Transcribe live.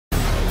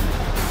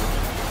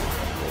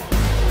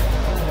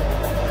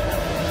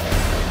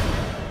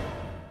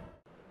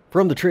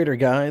From the Trader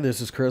Guy,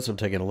 this is Chris. I'm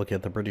taking a look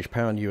at the British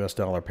pound US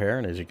dollar pair,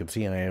 and as you can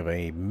see, I have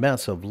a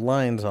mess of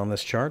lines on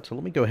this chart. So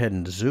let me go ahead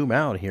and zoom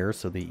out here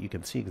so that you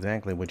can see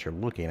exactly what you're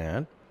looking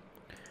at.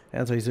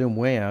 As I zoom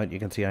way out, you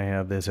can see I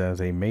have this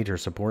as a major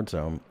support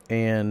zone,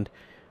 and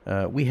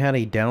we had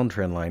a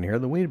downtrend line here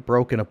that we'd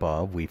broken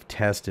above. We've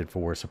tested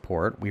for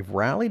support. We've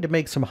rallied to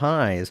make some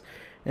highs,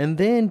 and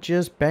then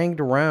just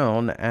banged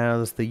around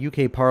as the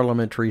UK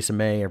Parliament, Theresa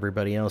May,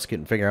 everybody else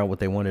couldn't figure out what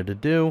they wanted to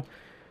do.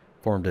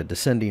 Formed a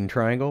descending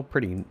triangle.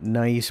 Pretty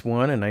nice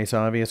one, a nice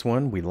obvious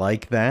one. We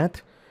like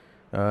that.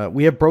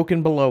 We have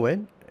broken below it,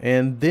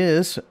 and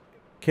this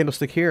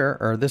candlestick here,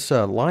 or this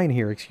line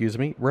here, excuse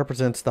me,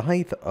 represents the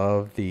height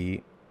of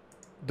the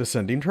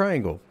descending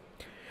triangle.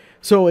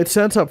 So it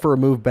sets up for a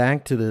move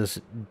back to this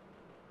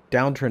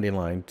downtrending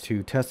line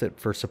to test it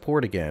for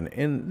support again.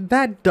 And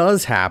that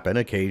does happen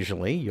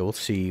occasionally. You'll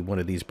see one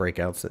of these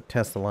breakouts that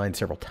test the line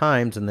several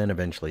times and then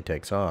eventually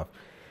takes off.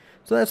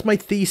 So that's my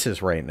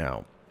thesis right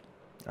now.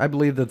 I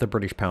believe that the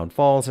British pound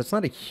falls. It's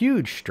not a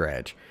huge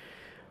stretch,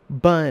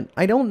 but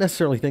I don't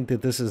necessarily think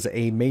that this is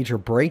a major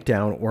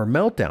breakdown or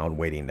meltdown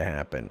waiting to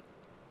happen.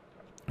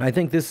 I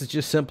think this is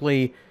just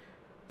simply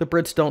the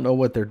Brits don't know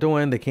what they're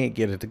doing. They can't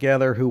get it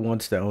together. Who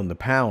wants to own the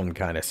pound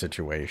kind of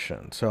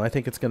situation? So I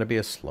think it's going to be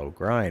a slow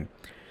grind.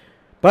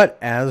 But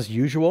as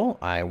usual,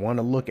 I want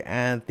to look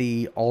at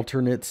the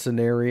alternate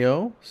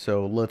scenario.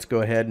 So let's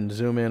go ahead and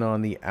zoom in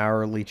on the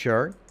hourly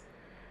chart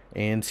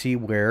and see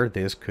where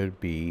this could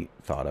be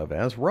thought of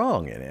as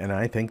wrong. And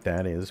I think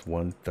that is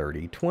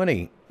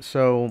 130.20.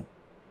 So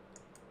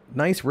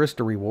nice risk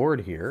to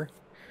reward here.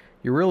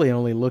 You're really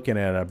only looking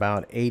at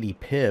about 80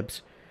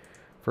 pips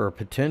for a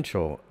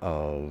potential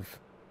of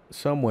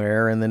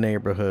somewhere in the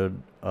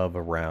neighborhood of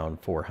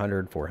around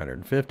 400,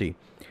 450.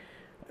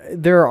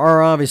 There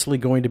are obviously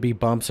going to be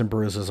bumps and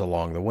bruises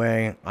along the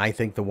way. I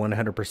think the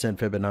 100%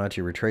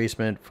 Fibonacci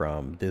retracement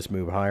from this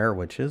move higher,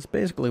 which is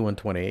basically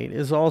 128,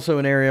 is also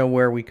an area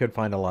where we could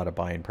find a lot of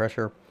buying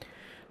pressure.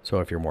 So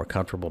if you're more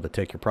comfortable to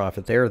take your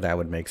profit there, that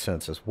would make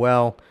sense as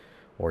well.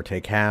 Or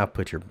take half,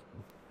 put your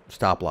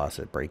stop loss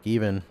at break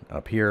even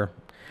up here.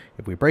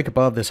 If we break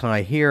above this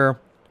high here,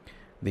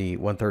 the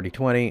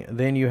 130.20,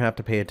 then you have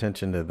to pay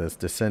attention to this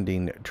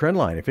descending trend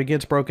line. If it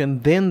gets broken,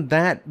 then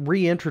that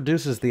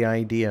reintroduces the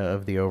idea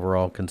of the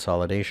overall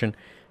consolidation.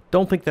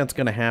 Don't think that's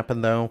going to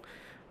happen, though.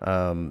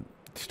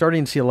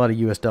 Starting to see a lot of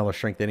US dollar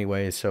strength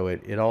anyway, so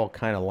it all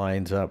kind of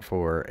lines up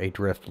for a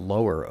drift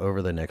lower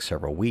over the next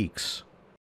several weeks.